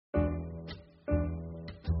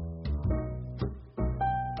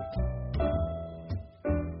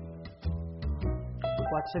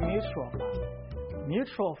What's a mutual fund?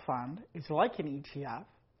 Mutual fund is like an ETF,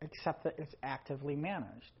 except that it's actively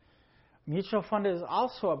managed. Mutual fund is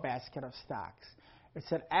also a basket of stocks.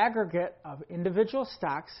 It's an aggregate of individual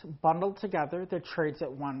stocks bundled together that trades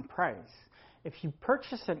at one price. If you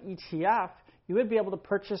purchase an ETF, you would be able to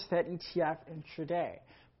purchase that ETF intraday.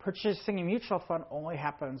 Purchasing a mutual fund only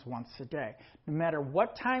happens once a day. No matter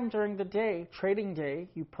what time during the day, trading day,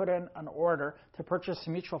 you put in an order to purchase a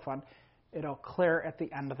mutual fund, it'll clear at the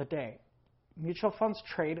end of the day. Mutual funds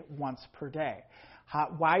trade once per day.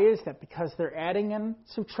 Why is that? Because they're adding and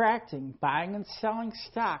subtracting, buying and selling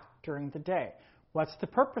stock during the day. What's the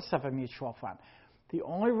purpose of a mutual fund? The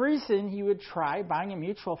only reason you would try buying a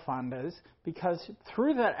mutual fund is because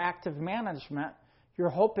through that active management, you're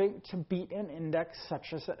hoping to beat an index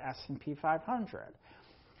such as an S&P 500.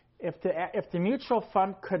 If the mutual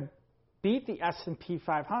fund could beat the S&P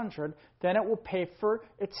 500, then it will pay for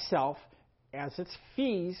itself as its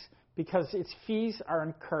fees, because its fees are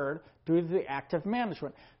incurred due to the active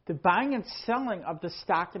management. The buying and selling of the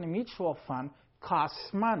stock in a mutual fund costs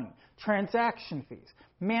money. Transaction fees,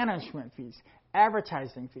 management fees,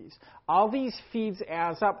 advertising fees. All these fees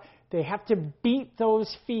adds up. They have to beat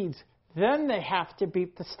those fees. Then they have to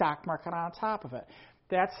beat the stock market on top of it.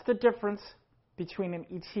 That's the difference between an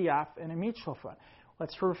ETF and a mutual fund.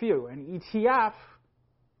 Let's review. An ETF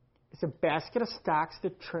is a basket of stocks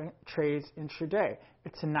that trades intraday.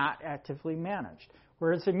 It's not actively managed.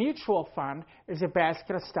 Whereas a mutual fund is a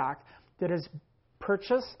basket of stock that is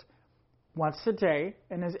purchased once a day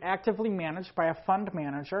and is actively managed by a fund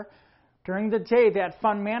manager. During the day, that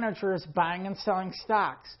fund manager is buying and selling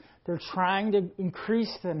stocks. They're trying to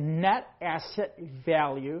increase the net asset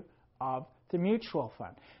value of the mutual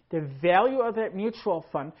fund. The value of that mutual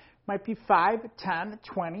fund might be $5, $10,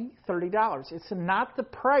 $20, $30. It's not the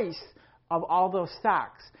price of all those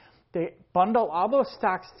stocks. They bundle all those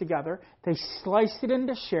stocks together, they slice it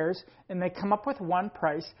into shares, and they come up with one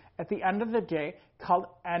price at the end of the day called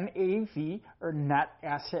NAV, or net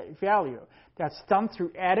asset value. That's done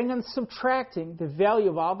through adding and subtracting the value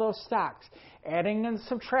of all those stocks, adding and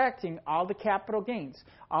subtracting all the capital gains,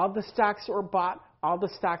 all the stocks that were bought, all the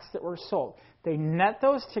stocks that were sold. They net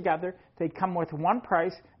those together, they come with one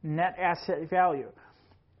price, net asset value.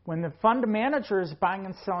 When the fund manager is buying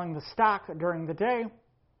and selling the stock during the day,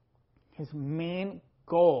 his main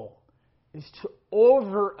goal is to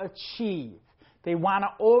overachieve. They want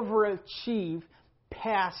to overachieve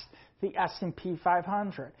past the S&P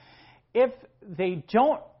 500. If they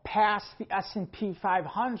don't pass the S&P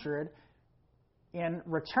 500 in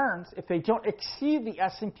returns, if they don't exceed the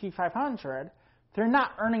S&P 500, they're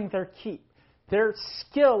not earning their keep. Their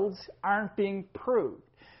skills aren't being proved.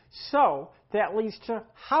 So that leads to,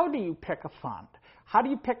 how do you pick a fund? How do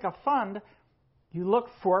you pick a fund? You look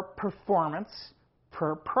for performance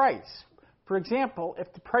per price. For example,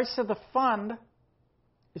 if the price of the fund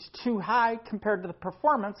is too high compared to the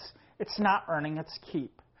performance, it's not earning its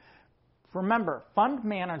keep. Remember, fund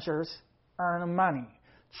managers earn money.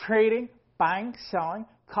 Trading, buying, selling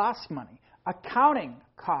costs money. Accounting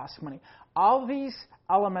costs money. All these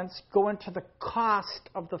elements go into the cost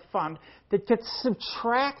of the fund that gets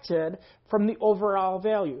subtracted from the overall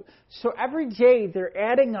value. So every day they're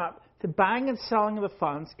adding up the buying and selling of the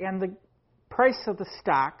funds and the price of the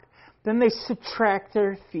stock. Then they subtract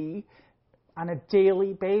their fee on a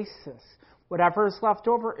daily basis. Whatever is left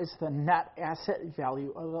over is the net asset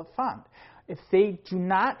value of the fund. If they do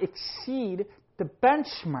not exceed the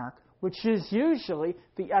benchmark, which is usually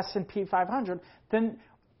the S&P 500, then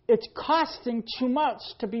it's costing too much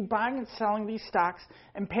to be buying and selling these stocks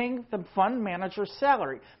and paying the fund manager's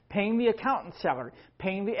salary, paying the accountant's salary,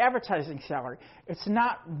 paying the advertising salary. It's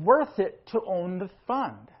not worth it to own the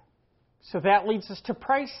fund. So that leads us to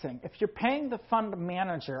pricing. If you're paying the fund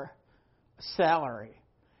manager a salary,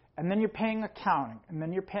 and then you're paying accounting, and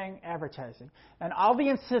then you're paying advertising, and all the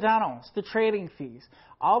incidentals, the trading fees,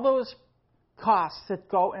 all those costs that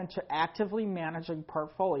go into actively managing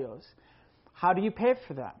portfolios, how do you pay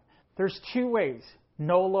for them? There's two ways,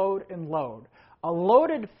 no load and load. A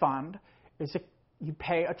loaded fund is you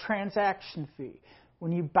pay a transaction fee.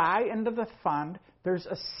 When you buy into the fund, there's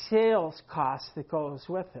a sales cost that goes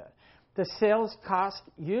with it. The sales cost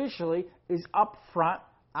usually is upfront,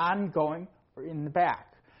 ongoing, or in the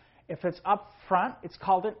back. If it's upfront, it's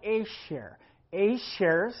called an A share. A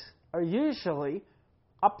shares are usually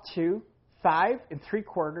up to 5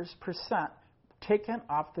 3/4% taken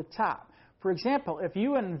off the top. For example, if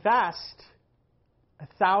you invest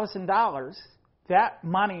 $1,000, that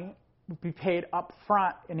money will be paid up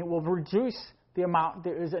front, and it will reduce the amount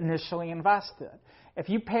that is initially invested. If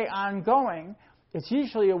you pay ongoing, it's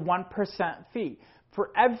usually a 1% fee.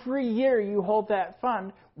 For every year you hold that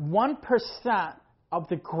fund, 1% of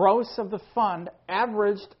the gross of the fund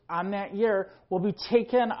averaged on that year will be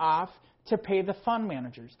taken off to pay the fund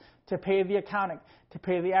managers, to pay the accounting, to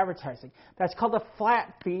pay the advertising. That's called a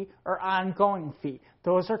flat fee or ongoing fee.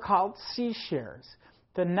 Those are called C shares.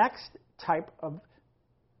 The next type of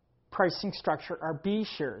pricing structure are B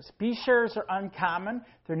shares. B shares are uncommon.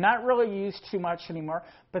 They're not really used too much anymore,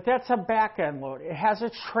 but that's a back-end load. It has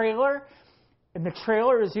a trailer, and the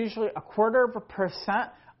trailer is usually 0.25%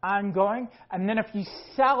 ongoing, and then if you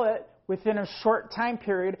sell it within a short time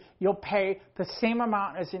period, you'll pay the same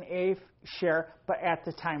amount as an A share, but at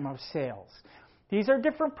the time of sales. These are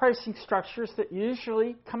different pricing structures that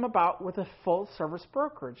usually come about with a full-service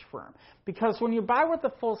brokerage firm. Because when you buy with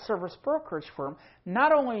a full-service brokerage firm,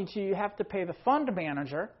 not only do you have to pay the fund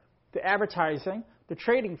manager, the advertising, the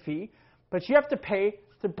trading fee, but you have to pay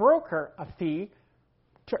the broker a fee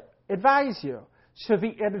to advise you. So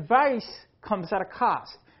the advice comes at a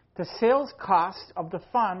cost. The sales cost of the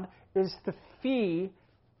fund is the fee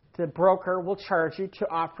the broker will charge you to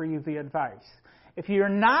offer you the advice. If you're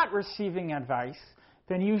not receiving advice,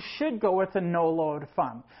 then you should go with a no-load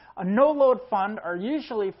fund. A no-load fund are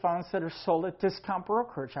usually funds that are sold at discount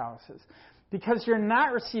brokerage houses. Because you're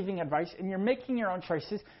not receiving advice and you're making your own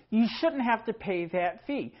choices, you shouldn't have to pay that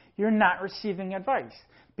fee. You're not receiving advice.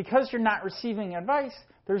 Because you're not receiving advice,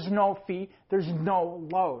 there's no fee, there's no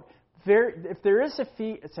load. If there is a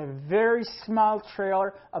fee, it's a very small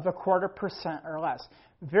trailer of 0.25% or less.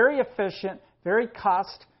 Very efficient, very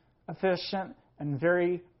cost efficient, and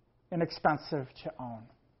very inexpensive to own.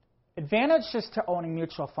 Advantages to owning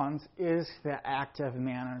mutual funds is the active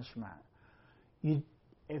management.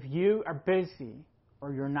 If you are busy,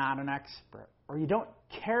 or you're not an expert, or you don't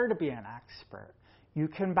care to be an expert, you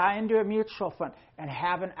can buy into a mutual fund and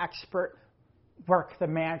have an expert work the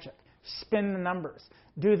magic, spin the numbers,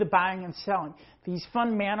 do the buying and selling. These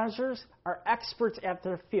fund managers are experts at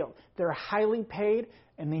their field. They're highly paid,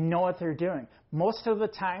 and they know what they're doing. Most of the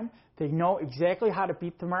time, they know exactly how to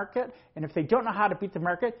beat the market, and if they don't know how to beat the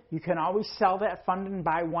market, you can always sell that fund and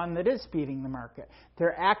buy one that is beating the market.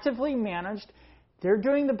 They're actively managed. They're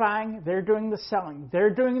doing the buying. They're doing the selling. They're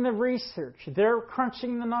doing the research. They're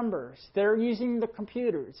crunching the numbers. They're using the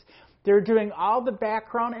computers. They're doing all the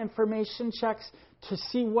background information checks to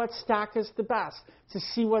see what stock is the best, to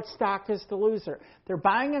see what stock is the loser. They're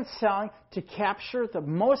buying and selling to capture the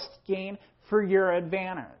most gain for your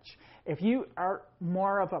advantage. If you are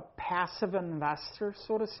more of a passive investor,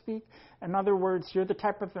 so to speak, in other words, you're the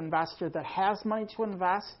type of investor that has money to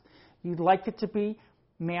invest, you'd like it to be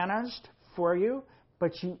managed for you,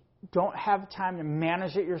 but you don't have time to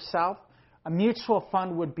manage it yourself, a mutual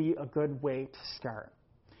fund would be a good way to start.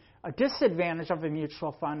 A disadvantage of a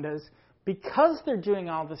mutual fund is because they're doing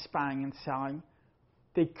all this buying and selling,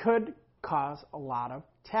 they could cause a lot of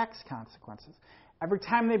tax consequences. Every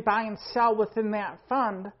time they buy and sell within that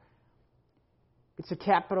fund, it's a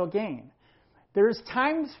capital gain. There's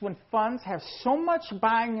times when funds have so much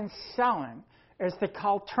buying and selling as they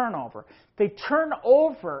call turnover. They turn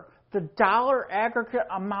over the dollar aggregate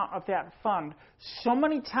amount of that fund so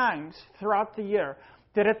many times throughout the year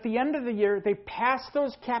that at the end of the year, they pass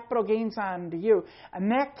those capital gains on to you.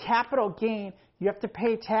 And that capital gain, you have to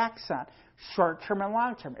pay tax on, short-term and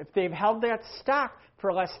long-term. If they've held that stock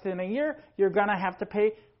for less than a year, you're going to have to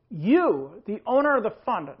pay you, the owner of the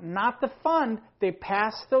fund, not the fund. They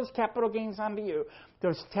pass those capital gains on to you.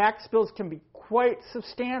 Those tax bills can be quite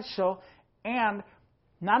substantial, and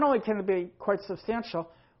not only can they be quite substantial,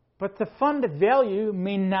 but the fund value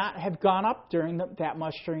may not have gone up that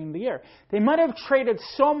much during the year. They might have traded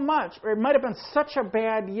so much, or it might have been such a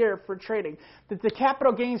bad year for trading, that the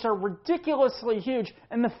capital gains are ridiculously huge,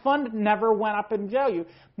 and the fund never went up in value.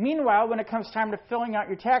 Meanwhile, when it comes time to filling out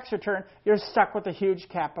your tax return, you're stuck with the huge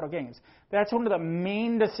capital gains. That's one of the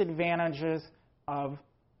main disadvantages of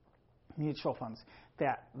mutual funds,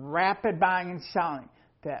 that rapid buying and selling,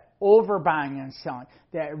 that overbuying and selling,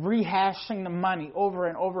 that rehashing the money over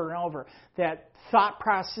and over and over, that thought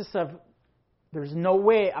process of there's no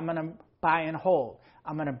way I'm going to buy and hold.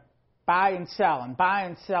 I'm going to buy and sell and buy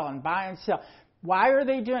and sell and buy and sell. Why are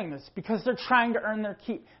they doing this? Because they're trying to earn their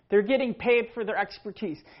keep. They're getting paid for their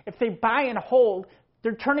expertise. If they buy and hold,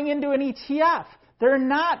 they're turning into an ETF. They're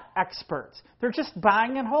not experts. They're just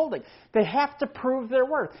buying and holding. They have to prove their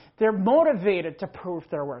worth. They're motivated to prove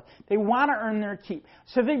their worth. They want to earn their keep.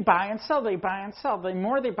 So they buy and sell. They buy and sell. The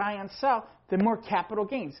more they buy and sell, the more capital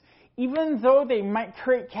gains. Even though they might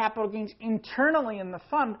create capital gains internally in the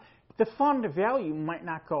fund, the fund value might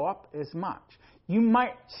not go up as much. You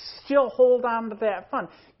might still hold on to that fund.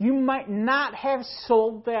 You might not have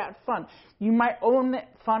sold that fund. You might own that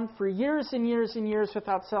fund for years and years and years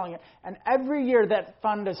without selling it. And every year that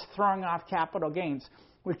fund is throwing off capital gains,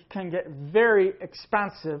 which can get very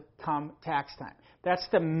expensive come tax time. That's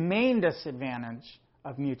the main disadvantage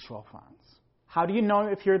of mutual funds. How do you know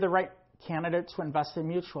if you're the right candidate to invest in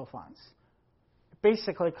mutual funds? It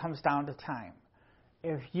basically comes down to time.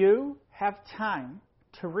 If you have time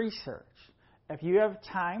to research, if you have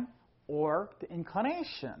time or the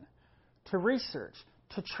inclination to research,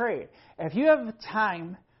 to trade, if you have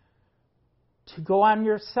time to go on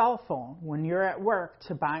your cell phone when you're at work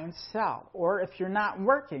to buy and sell, or if you're not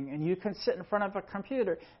working and you can sit in front of a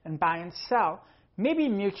computer and buy and sell, maybe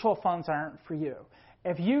mutual funds aren't for you.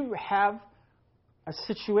 If you have a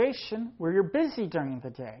situation where you're busy during the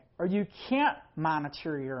day, or you can't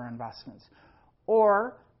monitor your investments,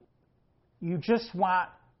 or you just want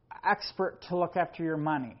an expert to look after your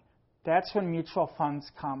money, that's when mutual funds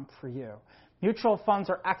come for you. Mutual funds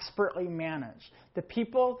are expertly managed. The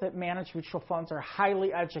people that manage mutual funds are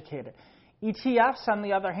highly educated. ETFs, on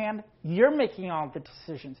the other hand, you're making all the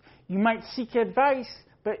decisions. You might seek advice,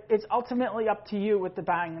 but it's ultimately up to you with the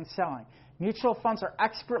buying and selling. Mutual funds are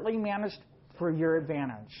expertly managed for your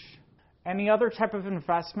advantage. Any other type of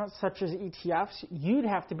investment, such as ETFs, you'd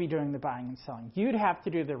have to be doing the buying and selling. You'd have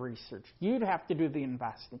to do the research. You'd have to do the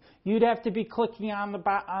investing. You'd have to be clicking on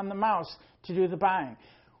the mouse to do the buying.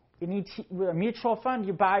 With a mutual fund,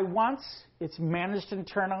 you buy once, it's managed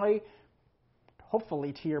internally,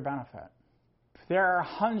 hopefully to your benefit. There are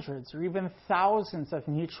hundreds or even thousands of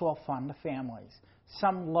mutual fund families,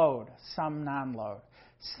 some load, some non-load,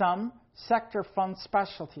 some sector fund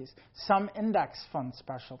specialties, some index fund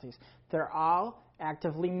specialties. They're all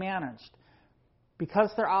actively managed.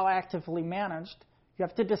 Because they're all actively managed, you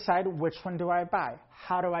have to decide which one do I buy?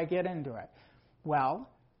 How do I get into it? Well,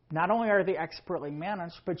 not only are they expertly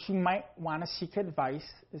managed, but you might want to seek advice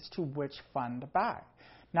as to which fund to buy.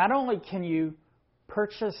 Not only can you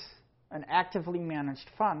purchase an actively managed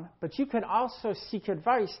fund, but you can also seek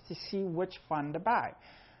advice to see which fund to buy.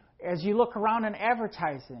 As you look around in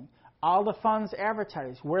advertising, all the funds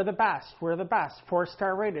advertise, we're the best,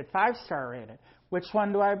 4-star rated, 5-star rated. Which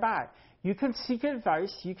one do I buy? You can seek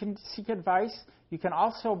advice. You can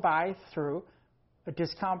also buy through a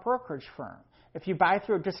discount brokerage firm. If you buy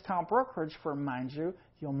through a discount brokerage firm, mind you,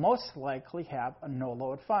 you'll most likely have a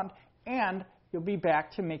no-load fund, and you'll be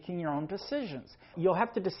back to making your own decisions. You'll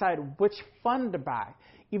have to decide which fund to buy.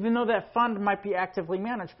 Even though that fund might be actively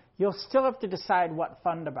managed, you'll still have to decide what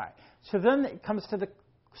fund to buy. So then it comes to the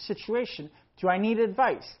situation, do I need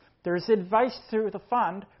advice? There's advice through the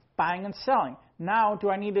fund, buying and selling. Now, do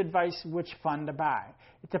I need advice which fund to buy?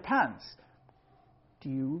 It depends. Do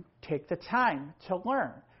you take the time to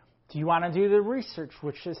learn? Do you want to do the research,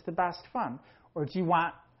 which is the best fund? Or do you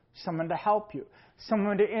want someone to help you,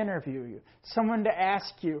 someone to interview you, someone to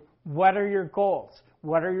ask you, what are your goals?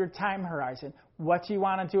 What are your time horizon? What do you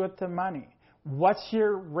want to do with the money? What's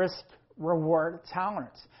your risk-reward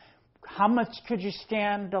tolerance? How much could you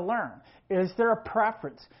stand to learn? Is there a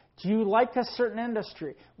preference? Do you like a certain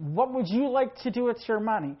industry? What would you like to do with your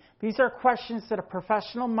money? These are questions that a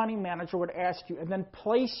professional money manager would ask you and then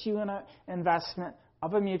place you in an investment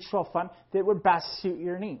of a mutual fund that would best suit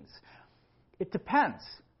your needs. It depends.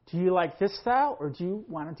 Do you like this style, or do you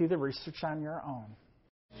want to do the research on your own?